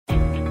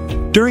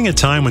During a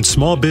time when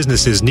small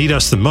businesses need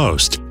us the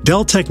most,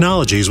 Dell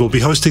Technologies will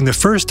be hosting the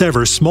first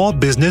ever Small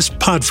Business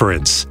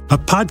Podference, a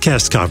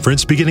podcast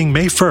conference beginning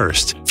May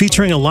 1st,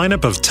 featuring a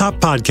lineup of top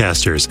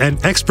podcasters and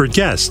expert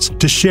guests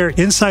to share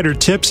insider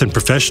tips and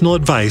professional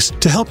advice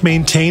to help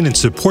maintain and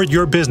support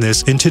your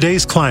business in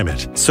today's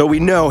climate. So we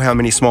know how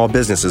many small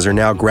businesses are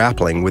now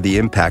grappling with the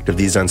impact of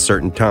these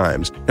uncertain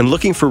times and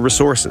looking for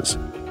resources.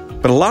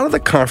 But a lot of the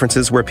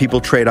conferences where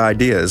people trade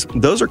ideas,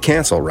 those are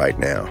canceled right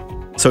now.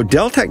 So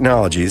Dell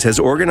Technologies has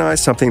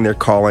organized something they're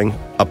calling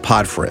a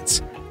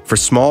Podference for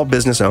small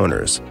business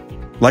owners,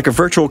 like a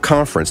virtual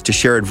conference to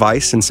share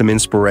advice and some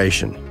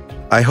inspiration.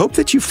 I hope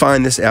that you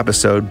find this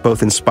episode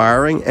both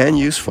inspiring and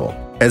useful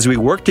as we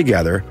work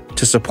together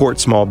to support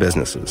small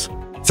businesses.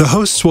 The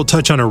hosts will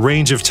touch on a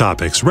range of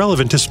topics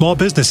relevant to small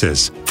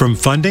businesses, from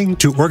funding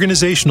to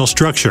organizational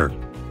structure.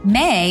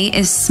 May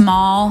is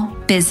Small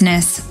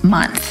Business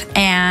Month.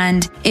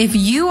 And if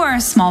you are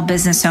a small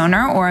business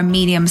owner or a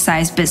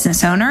medium-sized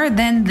business owner,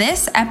 then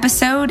this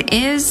episode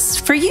is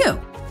for you.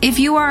 If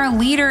you are a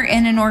leader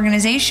in an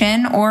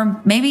organization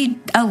or maybe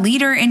a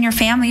leader in your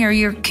family or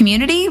your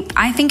community,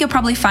 I think you'll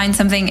probably find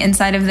something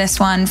inside of this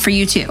one for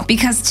you too.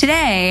 Because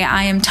today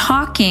I am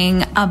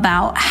talking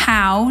about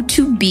how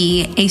to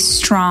be a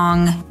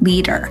strong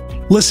leader.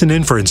 Listen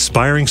in for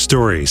inspiring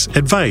stories,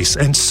 advice,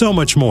 and so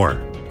much more.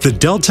 The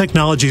Dell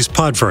Technologies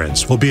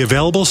Podference will be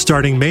available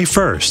starting May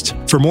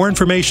 1st. For more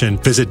information,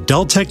 visit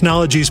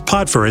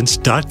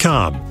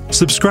DellTechnologiesPodference.com.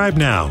 Subscribe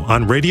now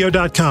on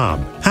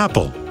radio.com,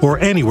 Apple, or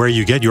anywhere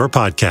you get your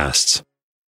podcasts.